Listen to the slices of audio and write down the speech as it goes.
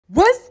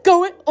What's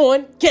going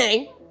on,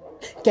 gang?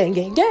 Gang,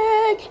 gang,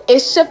 gang.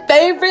 It's your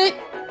favorite.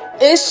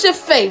 It's your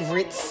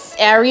favorites.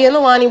 Ari and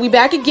Alani. We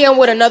back again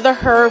with another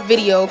her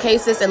video, okay,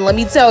 sis? And let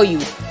me tell you,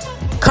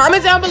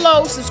 comment down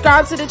below,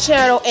 subscribe to the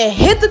channel, and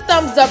hit the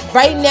thumbs up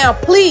right now,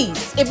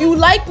 please. If you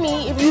like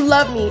me, if you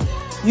love me,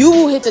 you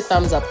will hit the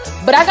thumbs up.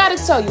 But I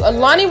gotta tell you,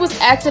 Alani was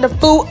acting a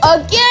fool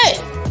again.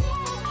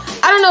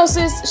 I don't know,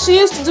 sis. She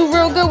used to do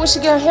real good when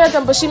she get her hair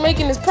done, but she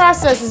making this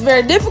process is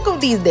very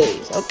difficult these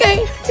days,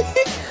 okay?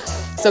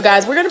 So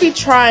guys, we're gonna be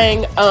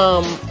trying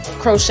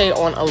crochet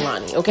on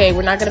Alani, okay?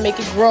 We're not gonna make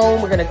it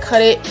grown. We're gonna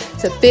cut it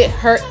to fit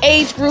her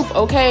age group,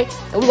 okay?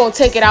 And we're gonna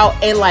take it out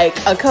in like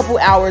a couple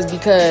hours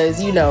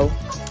because, you know,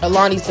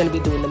 Alani's gonna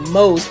be doing the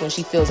most when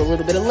she feels a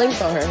little bit of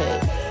length on her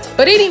head.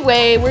 But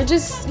anyway, we're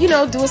just, you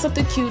know, doing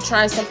something cute,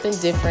 trying something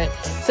different.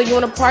 So you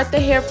wanna part the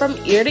hair from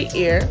ear to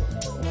ear.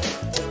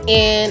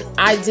 And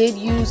I did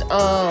use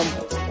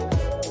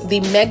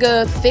the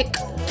mega thick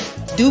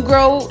Do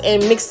Grow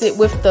and mix it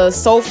with the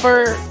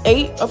Sulfur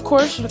 8, of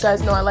course. You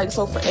guys know I like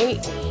Sulfur 8.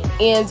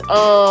 And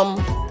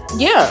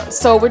yeah,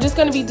 so we're just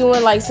gonna be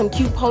doing like some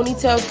cute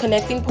ponytails,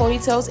 connecting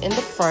ponytails in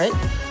the front.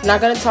 I'm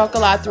not gonna talk a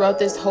lot throughout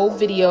this whole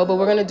video, but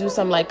we're gonna do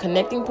some like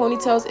connecting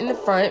ponytails in the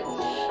front.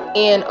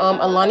 And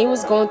Alani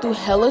was going through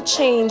hella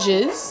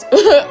changes.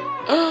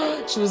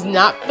 She was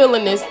not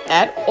feeling this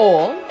at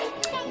all.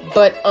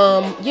 But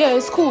yeah,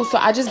 it's cool. So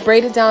I just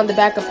braided down the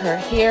back of her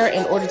hair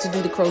in order to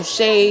do the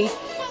crochet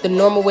the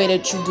normal way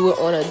that you do it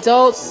on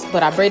adults,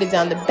 but I braided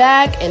down the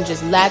back and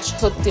just latch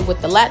hooked it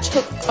with the latch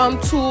hook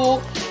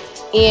tool.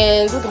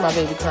 And look at my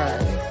baby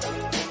crying.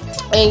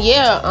 And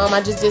yeah,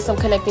 I just did some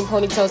connecting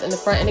ponytails in the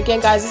front. And again,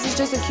 guys, this is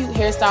just a cute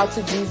hairstyle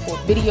to do for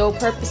video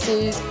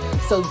purposes.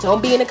 So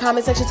don't be in the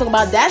comment section talking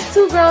about that's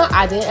too grown.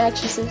 I didn't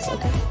ask you, sis,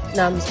 okay?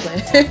 No, I'm just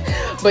playing.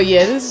 But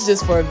yeah, this is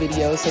just for a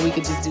video so we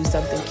could just do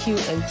something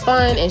cute and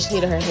fun. And she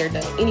needed her hair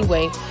done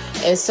anyway.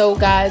 And so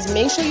guys,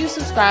 make sure you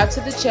subscribe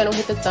to the channel,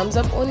 hit the thumbs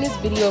up on this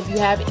video. If you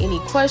have any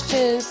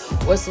questions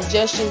or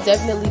suggestions,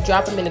 definitely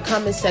drop them in the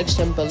comment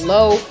section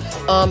below.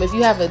 If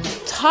you have a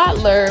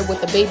toddler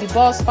with a baby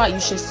bald spot, you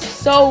should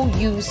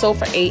use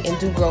Sulfur 8 and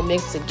Do Grow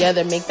mixed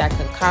together. Make that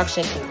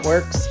concoction, it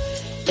works.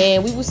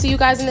 And we will see you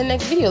guys in the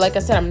next video. Like I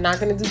said, I'm not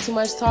going to do too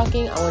much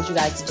talking. I want you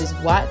guys to just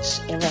watch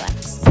and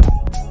relax.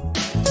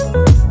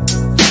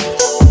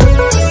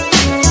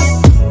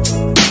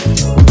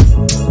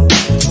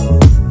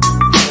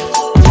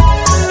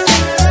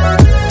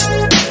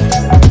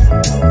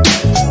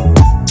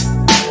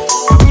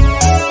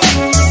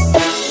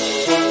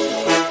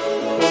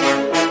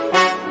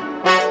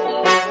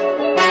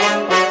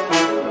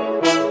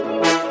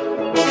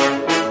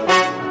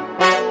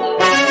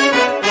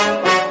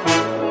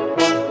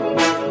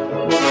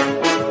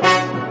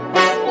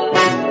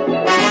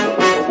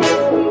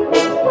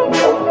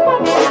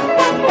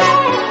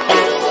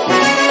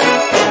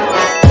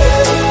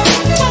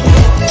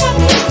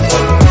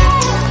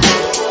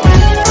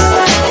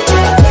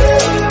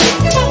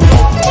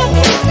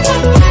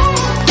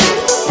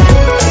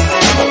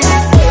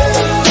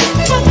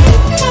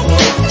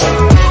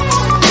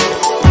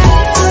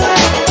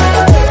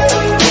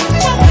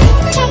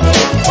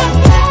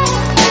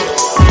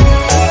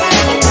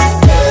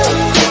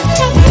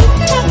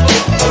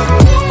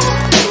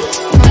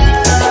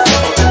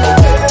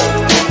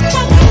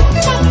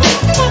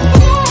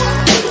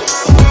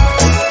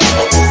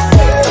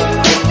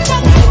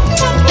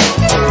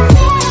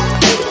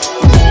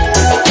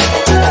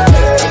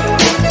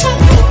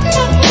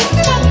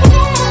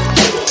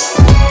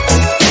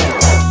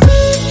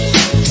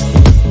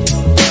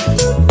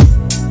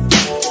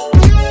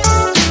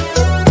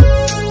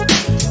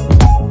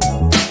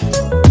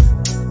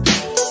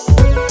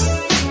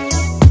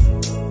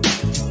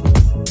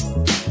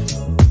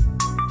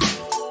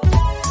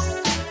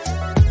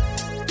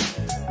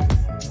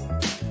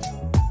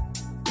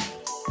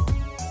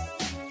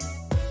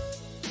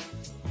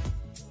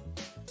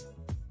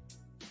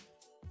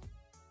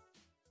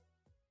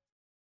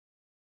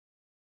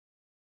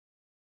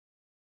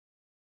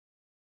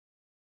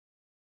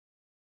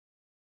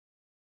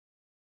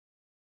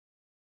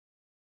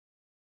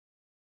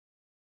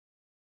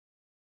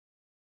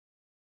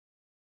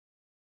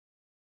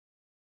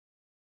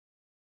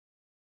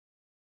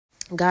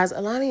 Guys,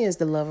 Alani is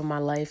the love of my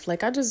life.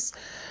 Like, I just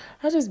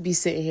be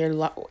sitting here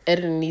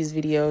editing these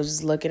videos,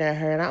 just looking at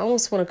her, and I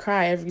almost want to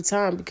cry every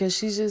time because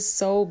she's just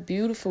so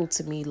beautiful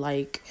to me.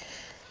 Like,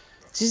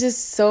 she's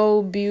just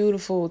so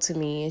beautiful to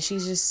me, and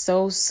she's just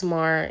so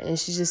smart, and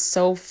she's just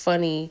so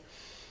funny.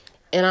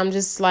 And I'm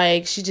just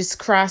like, she just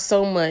cries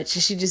so much,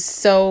 and she just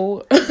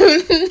so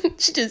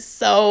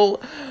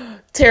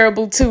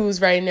terrible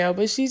twos right now,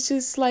 but she's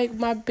just like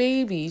my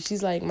baby.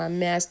 She's like my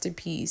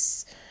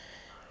masterpiece.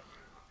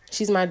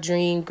 She's my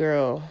dream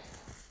girl,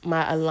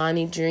 my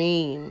Alani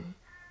dream.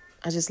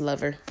 I just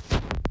love her.